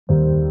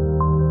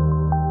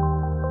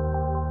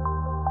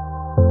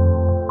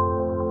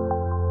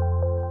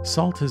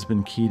Salt has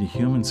been key to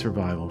human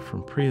survival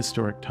from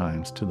prehistoric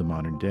times to the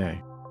modern day.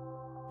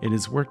 It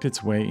has worked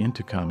its way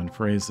into common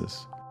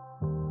phrases.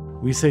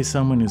 We say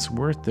someone is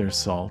worth their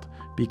salt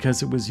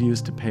because it was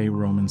used to pay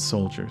Roman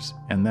soldiers,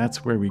 and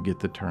that's where we get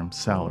the term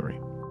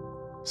salary.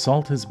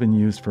 Salt has been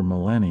used for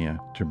millennia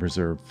to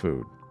preserve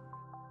food.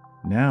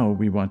 Now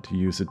we want to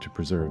use it to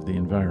preserve the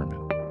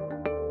environment.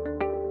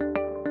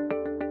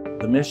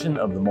 The mission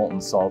of the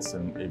Molten Salts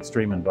in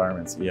Extreme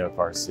Environments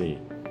EFRC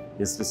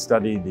is to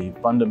study the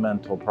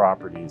fundamental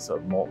properties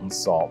of molten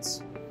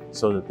salts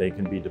so that they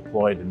can be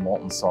deployed in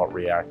molten salt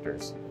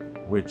reactors,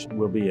 which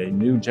will be a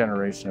new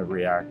generation of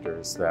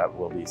reactors that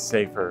will be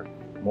safer,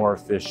 more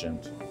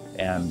efficient,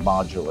 and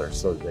modular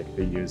so that they can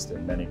be used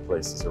in many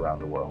places around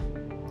the world.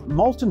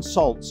 Molten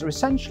salts are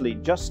essentially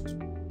just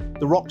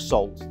the rock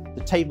salt,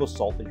 the table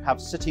salt that you have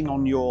sitting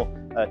on your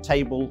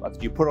table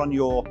that you put on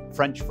your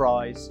French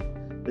fries.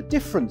 The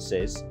difference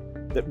is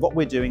that what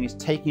we're doing is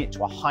taking it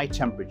to a high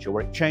temperature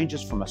where it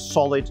changes from a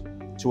solid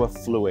to a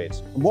fluid.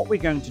 And what we're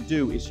going to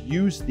do is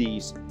use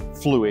these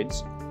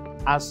fluids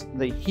as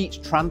the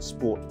heat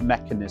transport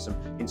mechanism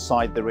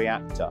inside the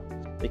reactor.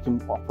 They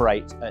can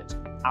operate at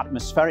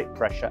atmospheric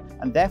pressure,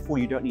 and therefore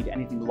you don't need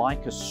anything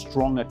like a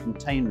stronger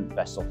containment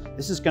vessel.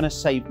 This is going to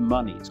save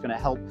money. It's going to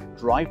help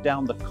drive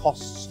down the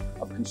costs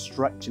of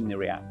constructing the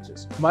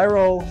reactors. My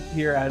role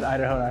here at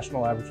Idaho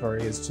National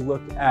Laboratory is to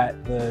look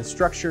at the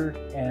structure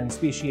and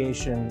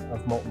speciation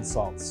of molten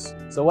salts.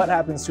 So what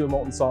happens to a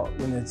molten salt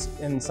when it's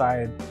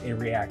inside a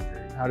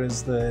reactor? How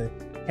does the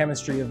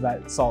chemistry of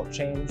that salt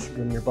change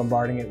when you're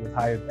bombarding it with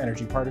high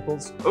energy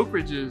particles? Oak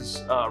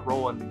Ridge's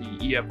role in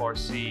the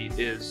EFRC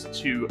is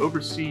to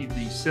oversee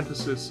the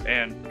synthesis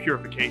and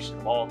purification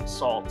of all the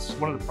salts.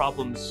 One of the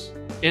problems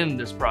in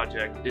this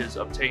project is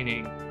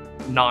obtaining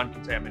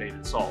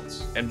non-contaminated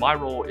salts, and my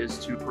role is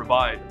to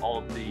provide all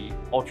of the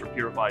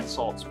ultra-purified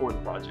salts for the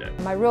project.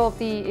 My role of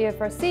the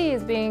EFRC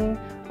is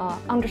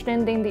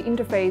understanding the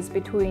interface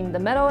between the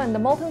metal and the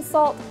molten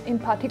salt, in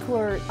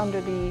particular under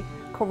the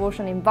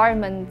corrosion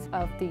environment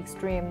of the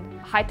extreme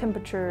high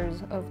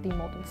temperatures of the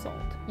molten salt,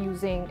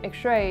 using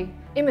Xray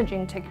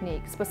Imaging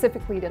technique,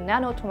 specifically the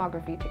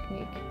nanotomography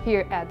technique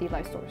here at the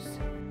light source.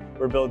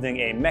 We're building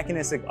a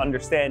mechanistic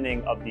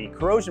understanding of the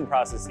corrosion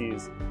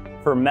processes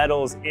for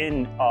metals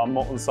in a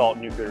molten salt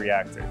nuclear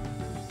reactor.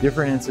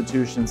 Different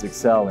institutions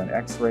excel in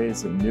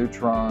X-rays and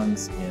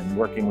neutrons, in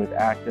working with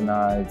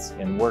actinides,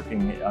 in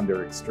working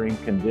under extreme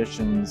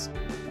conditions,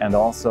 and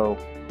also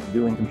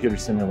doing computer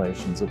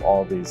simulations of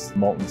all these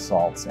molten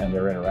salts and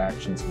their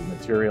interactions with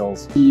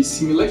materials. The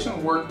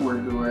simulation work we're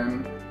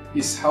doing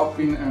is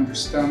helping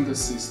understand the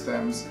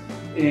systems,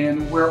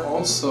 and we're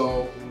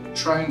also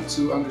trying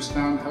to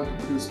understand how to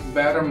produce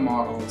better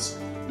models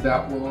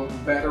that will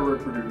better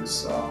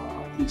reproduce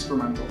the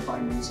experimental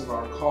findings of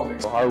our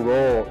colleagues. Our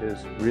role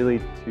is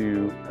really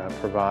to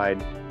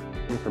provide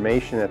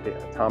information at the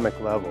atomic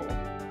level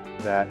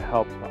that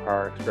helps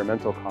our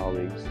experimental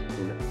colleagues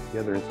in the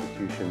other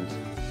institutions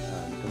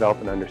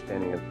develop an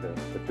understanding of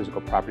the physical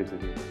properties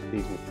of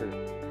these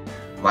materials.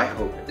 My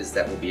hope is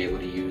that we'll be able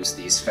to use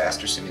these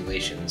faster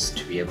simulations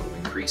to be able to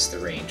increase the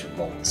range of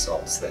molten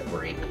salts that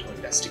we're able to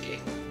investigate.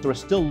 There are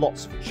still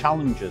lots of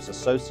challenges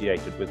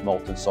associated with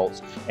molten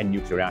salts in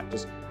nuclear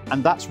reactors,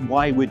 and that's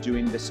why we're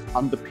doing this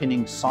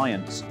underpinning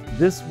science.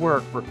 This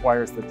work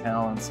requires the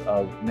talents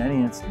of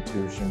many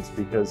institutions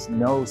because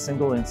no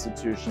single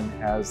institution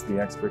has the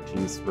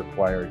expertise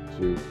required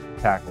to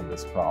tackle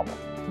this problem.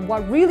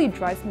 What really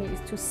drives me is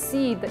to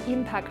see the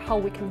impact, how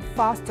we can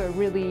foster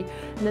really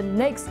the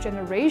next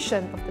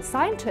generation of the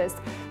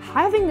scientists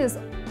having this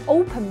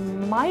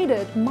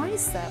open-minded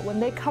mindset when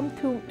they come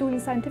to doing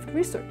scientific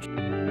research.